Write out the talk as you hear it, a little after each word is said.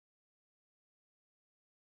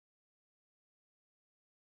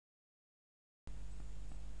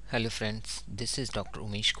Hello friends, this is Dr.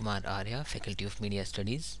 Umesh Kumar Arya, Faculty of Media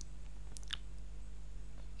Studies.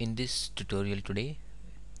 In this tutorial today,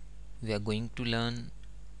 we are going to learn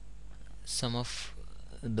some of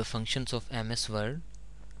the functions of MS Word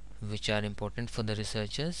which are important for the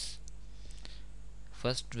researchers.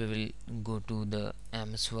 First, we will go to the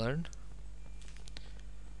MS Word.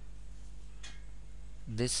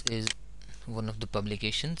 This is one of the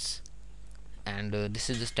publications, and this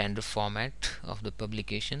is the standard format of the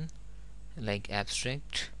publication, like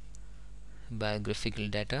abstract, biographical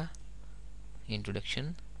data,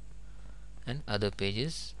 introduction, and other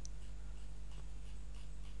pages.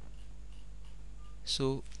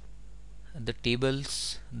 So the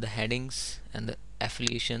tables, the headings, and the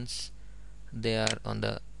affiliations, they are on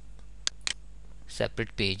the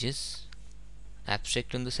separate pages.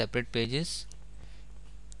 Abstract on the separate pages.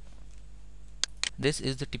 This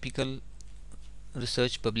is the typical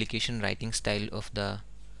research publication writing style of the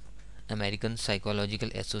American Psychological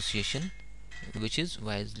Association, which is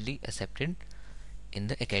widely accepted in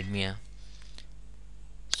the academia.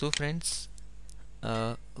 So friends,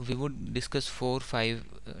 we would discuss 4-5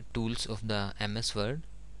 tools of the MS Word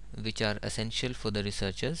which are essential for the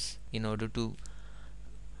researchers in order to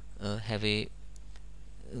have a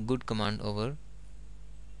good command over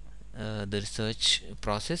the research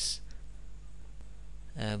process.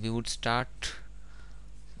 We would start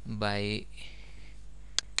by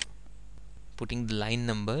putting the line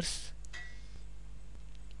numbers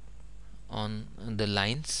on the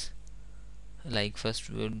lines. Like first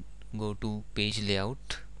we would go to page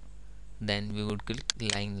layout, then we would click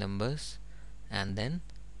line numbers, and then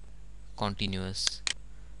continuous.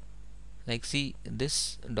 Like see,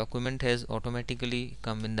 this document has automatically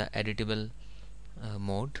come in the editable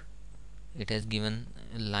mode. It has given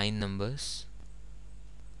line numbers.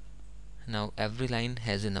 Now every line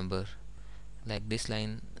has a number. Like this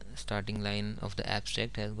line, starting line of the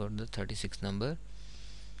abstract, has got the 36 number.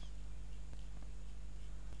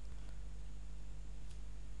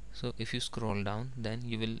 So if you scroll down, then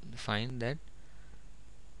you will find that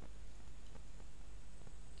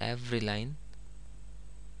every line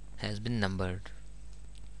has been numbered.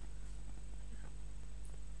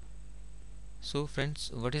 So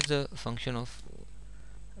friends, what is the function of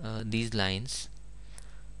these lines?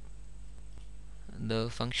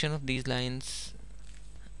 The function of these lines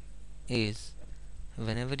is,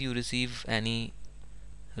 whenever you receive any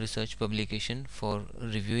research publication for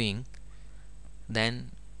reviewing,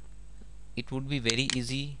 then it would be very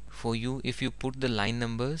easy for you if you put the line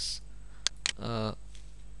numbers uh,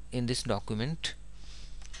 in this document,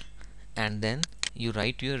 and then you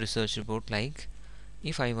write your research report. Like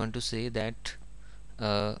if I want to say that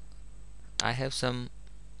I have some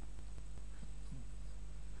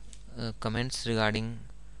comments regarding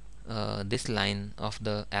this line of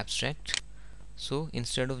the abstract, so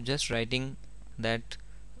instead of just writing that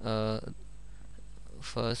uh,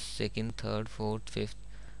 first, second, third, fourth,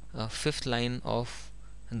 fifth line of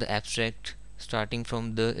the abstract, starting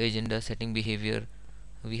from the agenda, setting behavior,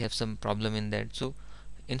 we have some problem in that. So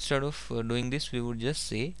instead of doing this, we would just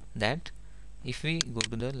say that if we go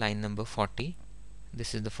to the line number 40,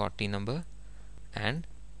 this is the 40 number, and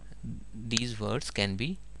these words can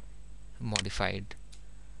be modified.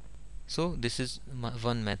 So this is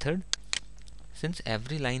one method, since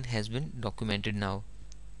every line has been documented now.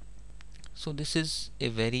 So this is a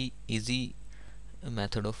very easy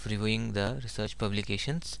method of reviewing the research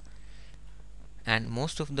publications, and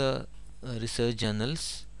most of the research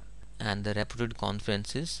journals and the reputed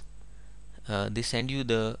conferences, they send you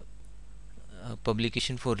the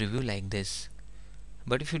publication for review like this.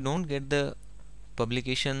 But if you don't get the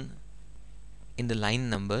publication in the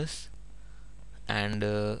line numbers, and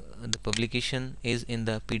the publication is in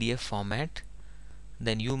the PDF format,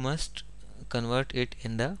 then you must convert it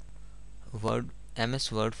in the Word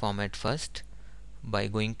MS Word format first by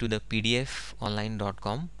going to the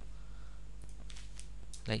pdfonline.com.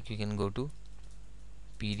 Like you can go to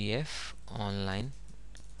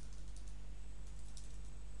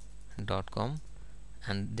pdfonline.com,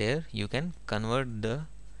 and there you can convert the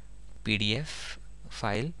PDF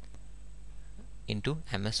file into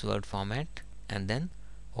MS Word format, and then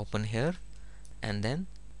open here, and then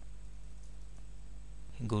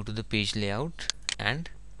go to the page layout and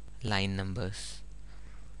line numbers.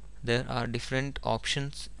 There are different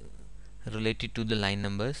options related to the line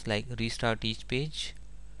numbers, like restart each page,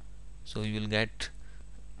 so you will get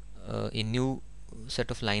a new set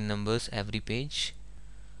of line numbers every page,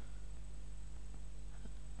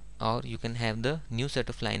 or you can have the new set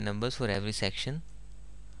of line numbers for every section,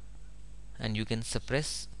 and you can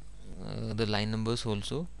suppress the line numbers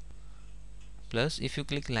also Plus if you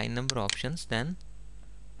click line number options, then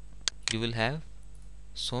you will have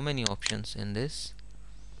so many options in this.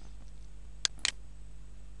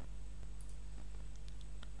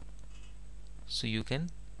 So you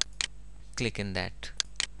can click in that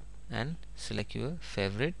and select your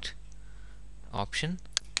favorite option.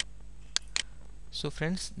 So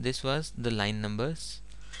friends, this was the line numbers.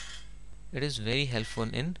 It is very helpful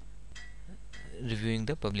in reviewing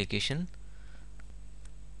the publication.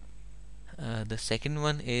 The second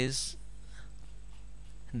one is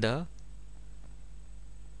the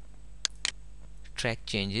track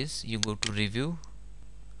changes. You go to review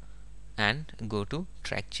and go to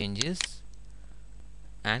track changes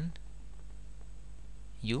and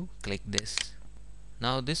you click this.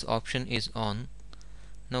 Now this option is on.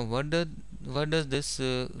 Now what does this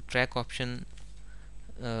track option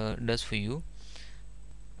does for you?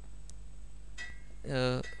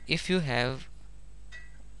 If you have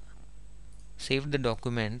saved the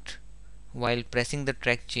document while pressing the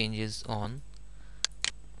track changes on,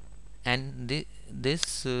 and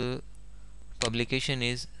this publication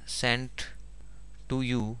is sent to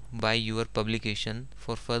you by your publication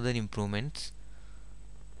for further improvements,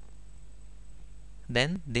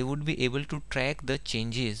 then they would be able to track the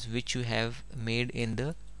changes which you have made in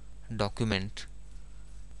the document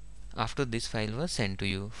after this file was sent to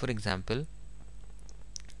you. For example,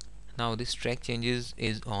 now this track changes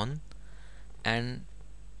is on, and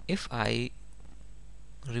if I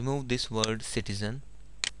remove this word citizen,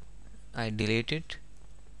 I delete it,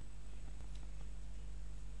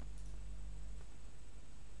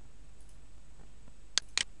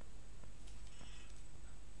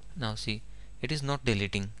 now see, it is not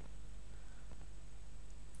deleting.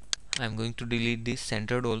 I am going to delete this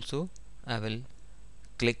centered also. I will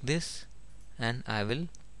click this and I will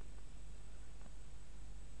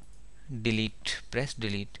delete, press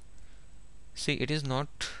delete. See, it is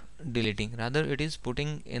not deleting, rather it is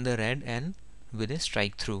putting in the red and with a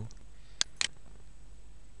strike through.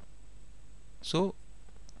 So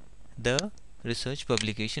the research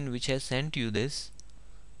publication which has sent you this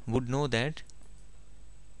would know that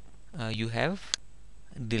you have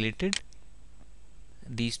deleted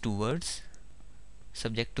these two words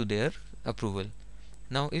subject to their approval.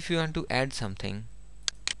 Now if you want to add something,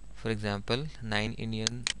 for example 9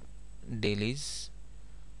 Indian dailies,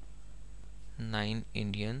 9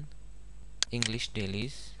 Indian English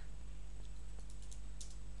dailies.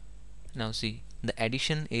 Now see, the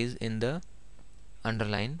addition is in the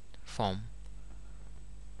underline form.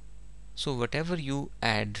 So whatever you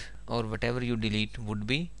add or whatever you delete would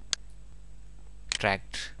be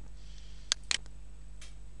tracked.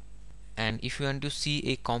 And if you want to see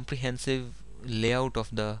a comprehensive layout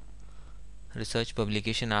of the research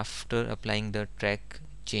publication after applying the track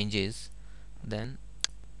changes, then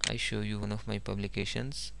I show you one of my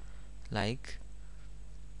publications. Like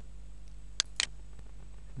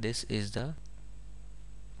this is the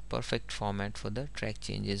perfect format for the track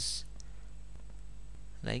changes.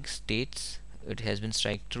 Like states, it has been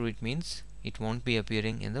strike through, it means it won't be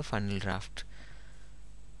appearing in the final draft.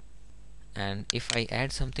 And if I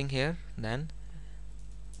add something here, then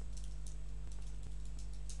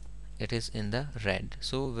it is in the red.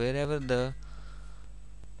 So wherever the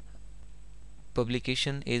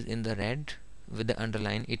publication is in the red with the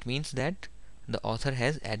underline, it means that the author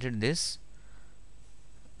has added this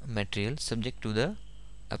material subject to the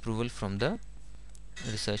approval from the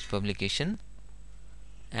research publication,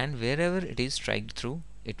 and wherever it is striked through,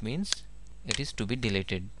 it means it is to be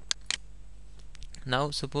deleted. Now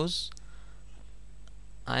suppose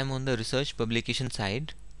I am on the research publication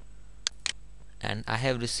side and I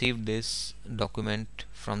have received this document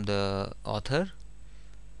from the author,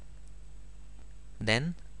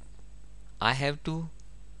 then I have to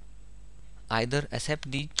either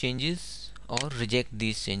accept these changes or reject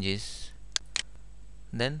these changes.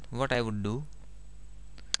 Then what I would do,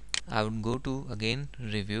 I would go to again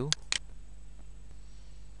review.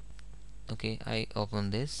 Okay, I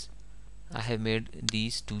open this. I have made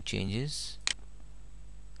these two changes.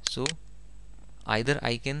 So either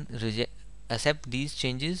I can accept these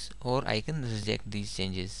changes or I can reject these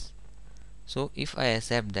changes. So if I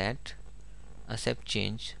accept that, accept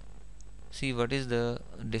change, see what is the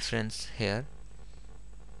difference here.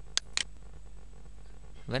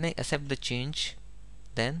 When I accept the change,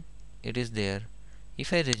 then it is there.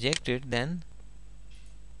 If I reject it, then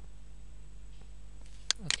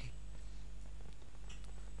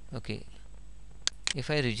okay, if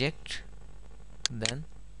I reject, then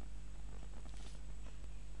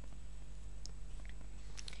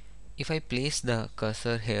if I place the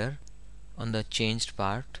cursor here on the changed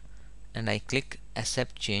part and I click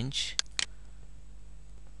accept change,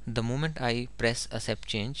 The moment I press accept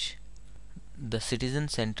change, the citizen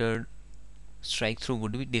centered strike through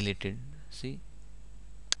would be deleted. See,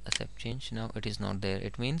 accept change, now it is not there.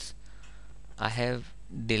 It means I have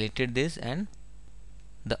deleted this, and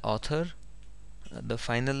the author, the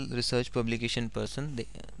final research publication person,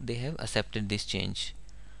 they have accepted this change.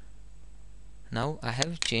 Now I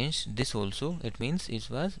have changed this also. It means it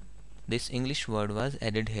was, this English word was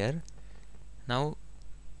added here. Now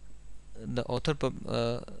the author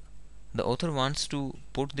the author wants to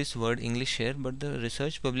put this word English here, but the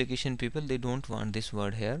research publication people, they don't want this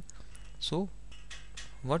word here. So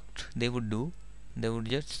what they would do, they would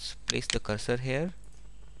just place the cursor here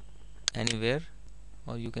anywhere,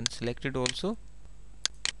 or you can select it also,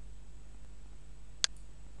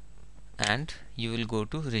 and you will go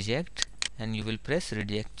to reject and you will press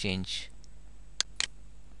reject change.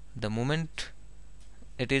 The moment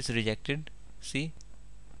it is rejected, see,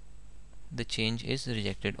 the change is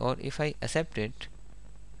rejected. Or if I accept it,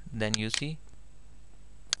 then you see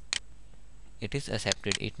it is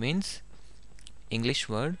accepted. It means English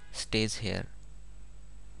word stays here.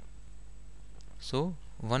 So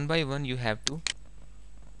one by one you have to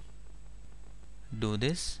do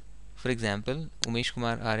this. For example, Umesh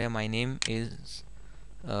Kumar Arya, my name is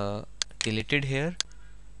deleted here,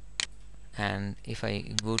 and if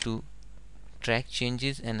I go to track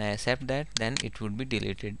changes and I accept that, then it would be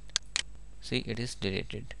deleted. See, it is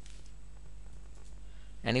deleted.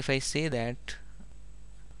 And if I say that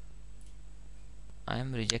I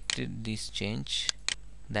am rejected this change,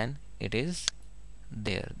 then it is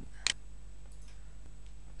there.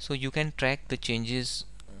 So you can track the changes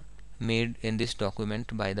made in this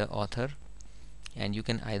document by the author, and you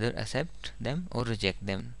can either accept them or reject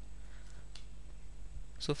them.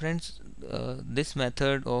 So friends, this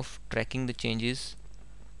method of tracking the changes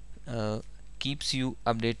uh, keeps you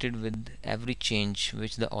updated with every change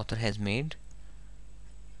which the author has made,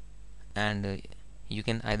 and you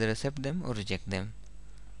can either accept them or reject them.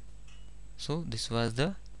 So this was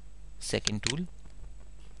the second tool.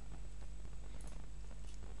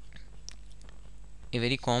 A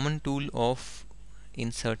very common tool of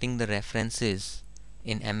inserting the references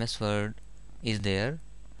in MS Word is there,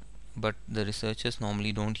 but the researchers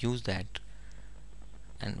normally don't use that.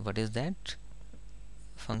 And what is that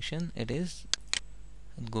function? It is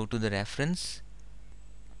go to the reference,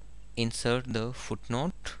 insert the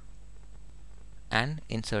footnote, and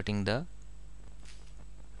inserting the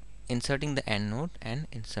endnote and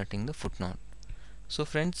inserting the footnote. So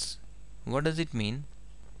friends, what does it mean?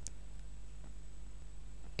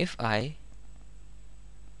 If I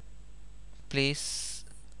place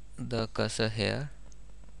the cursor here,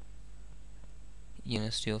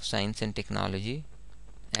 University of Science and Technology,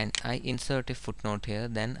 and I insert a footnote here,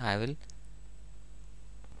 then I will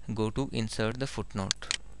go to insert the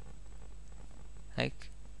footnote. Like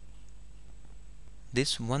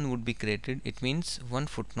this one would be created. It means one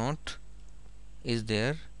footnote is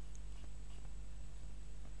there,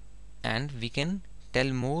 and we can tell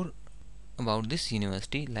more about this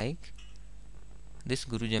university, like this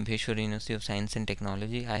Guru Jambheshwar University of Science and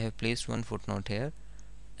Technology. I have placed one footnote here,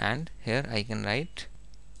 and here I can write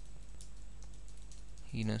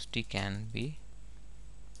university can be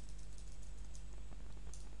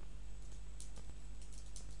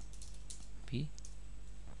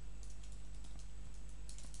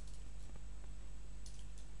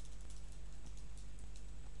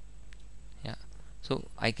yeah. So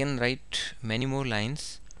I can write many more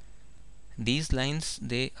lines. These lines,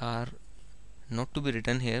 they are not to be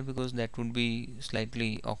written here because that would be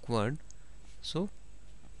slightly awkward. So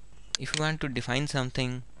if you want to define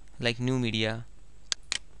something like new media,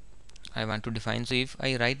 I want to define, so if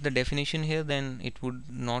I write the definition here, then it would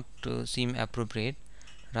not seem appropriate.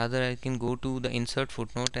 Rather, I can go to the insert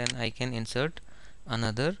footnote and I can insert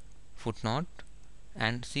another footnote,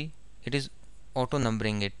 and see, it is auto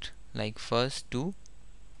numbering it like first to,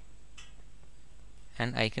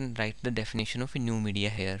 and I can write the definition of a new media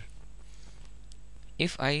here.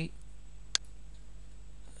 If I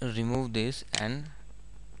remove this and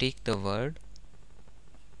take the word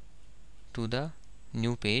to the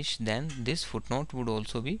new page, then this footnote would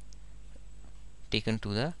also be taken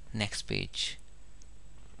to the next page.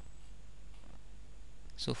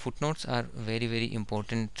 So footnotes are very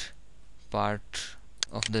important part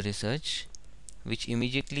of the research, which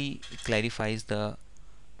immediately clarifies the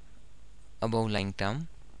above lying term.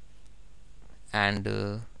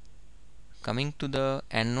 And coming to the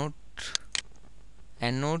endnote,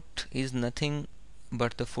 endnote is nothing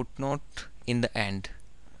but the footnote in the end.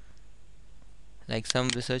 Like some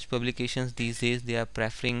research publications these days, they are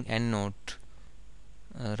preferring endnote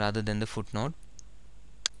rather than the footnote.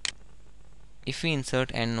 If we insert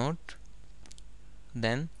endnote,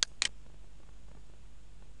 then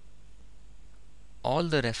all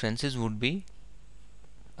the references would be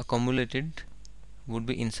accumulated, would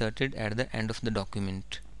be inserted at the end of the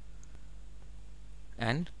document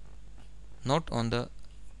and not on the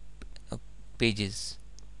uh, pages.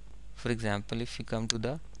 For example, if we come to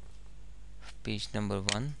the page number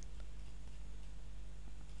 1,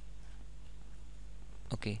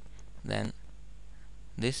 okay, then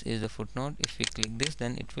this is the footnote. If we click this,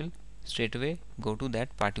 then it will straight away go to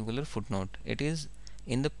that particular footnote. It is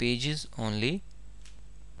in the pages only.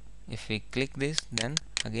 If we click this, then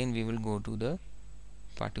again we will go to the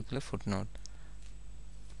particular footnote.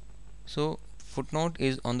 So footnote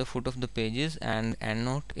is on the foot of the pages and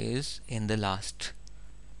endnote is in the last.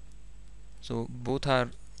 So both are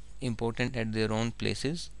important at their own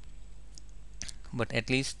places, but at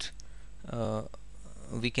least uh,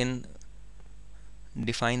 we can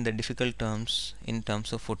define the difficult terms in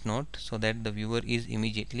terms of footnote so that the viewer is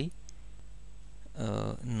immediately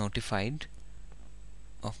notified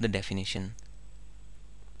of the definition.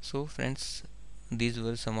 So friends, these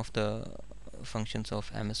were some of the functions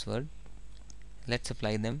of MS Word. Let's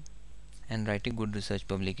apply them and write a good research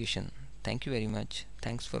publication. Thank you very much.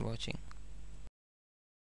 Thanks for watching.